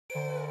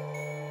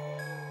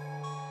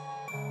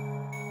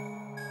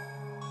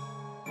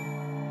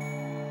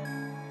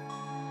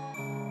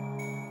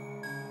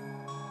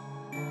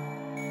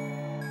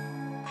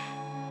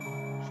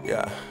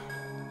Yeah.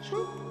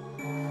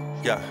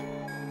 Yeah.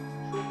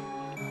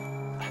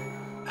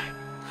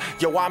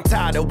 Yo, I'm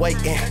tired of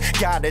waiting,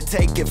 gotta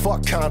take it,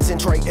 fuck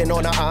concentrating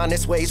on the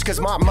honest ways, cause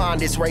my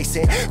mind is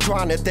racing,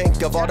 trying to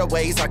think of all the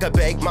ways I could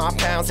bake my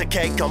pounds of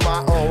cake on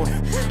my own.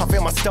 I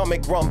feel my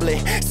stomach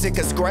rumbling, sick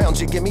as ground,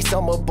 you give me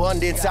some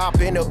abundance. I've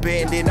been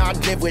abandoned, I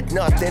live with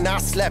nothing, I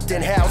slept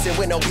in housing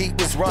when no heat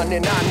was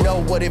running. I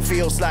know what it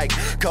feels like,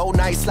 cold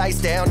night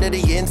sliced down to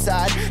the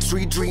inside,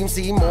 street dreams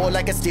seem more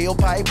like a steel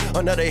pipe,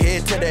 another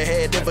hit to the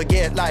head to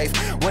forget life.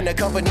 When the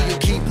company you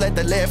keep let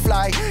the lead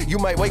fly, you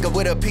might wake up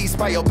with a piece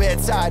by your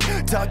bedside,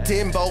 tucked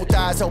in, both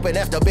eyes open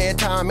after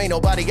bedtime. Ain't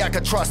nobody I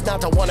could trust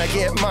not to wanna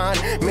get mine.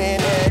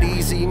 Man, that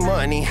easy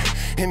money,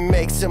 it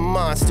makes a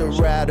monster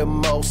out of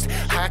most.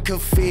 I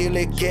could feel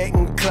it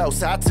getting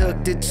close. I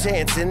took the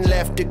chance and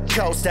left the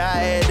coast. I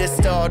had to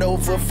start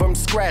over from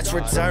scratch,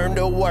 return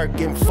to work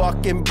and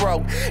fucking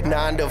broke.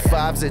 9 to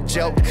 5's a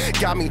joke.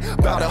 Got me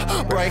about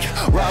to break,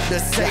 rob the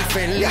safe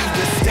and leave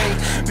the state.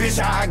 Bitch,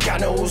 I got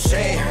no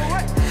shame.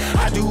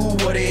 I do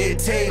what it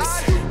takes.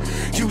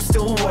 Used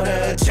to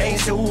wanna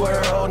change the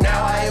world,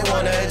 now I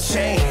wanna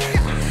change.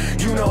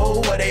 You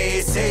know what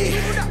they say,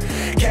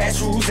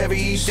 cash rules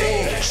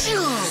everything.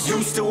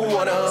 Used to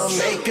wanna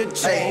make a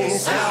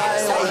change, now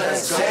I wanna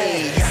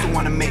change. Used to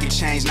wanna make a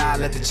change, now I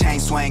let the chain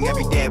swing.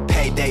 Every day a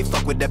payday,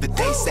 fuck whatever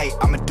they say.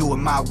 I'ma do it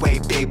my way,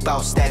 big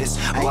boss status.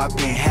 Oh, I've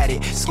been had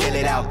it, scale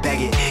it out,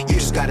 bag it. You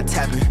just gotta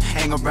tap it.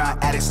 Hang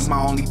around addicts is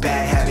my only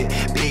bad habit.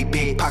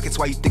 Big pockets,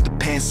 why you think the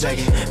pen's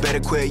sagging? Better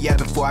quit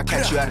yapping before I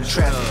catch you out in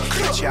traffic.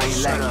 Catch you how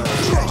you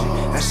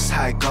lacking. That's just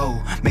how it go.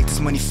 Make this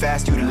money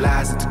fast,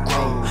 utilize it to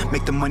grow.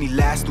 Make the money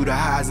last through the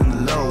highs and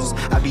the lows.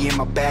 I be in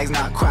my bags,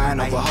 not crying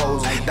over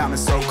hoes.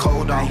 Diamonds so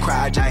cold, don't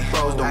cry, just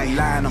froze. Don't be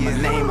lying on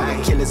my name, I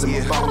got killers in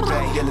my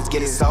bones. Dealers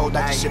get it sold,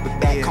 I can ship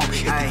it back home.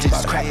 Hit the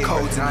digits, crack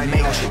codes, and I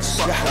make shit.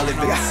 Fuck all of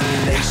it,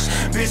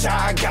 simulation. Bitch,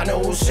 I got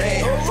no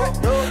shame.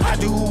 I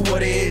do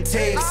what it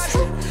takes.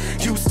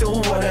 Used to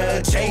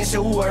wanna change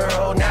the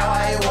world, now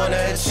I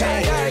wanna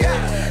change.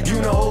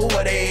 You know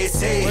what they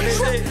say,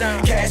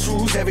 cash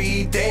rules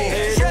everything.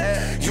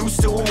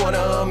 Used to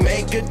wanna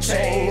make a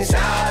change, now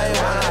I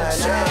wanna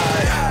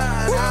change.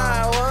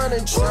 I wanna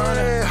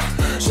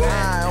change,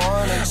 I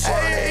wanna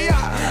change.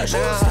 I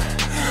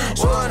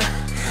wanna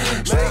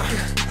make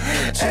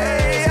it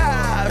change.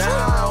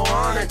 I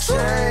wanna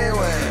change,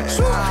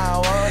 I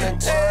wanna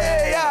change.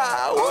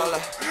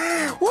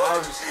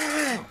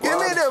 Give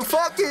me them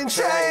fucking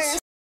chains.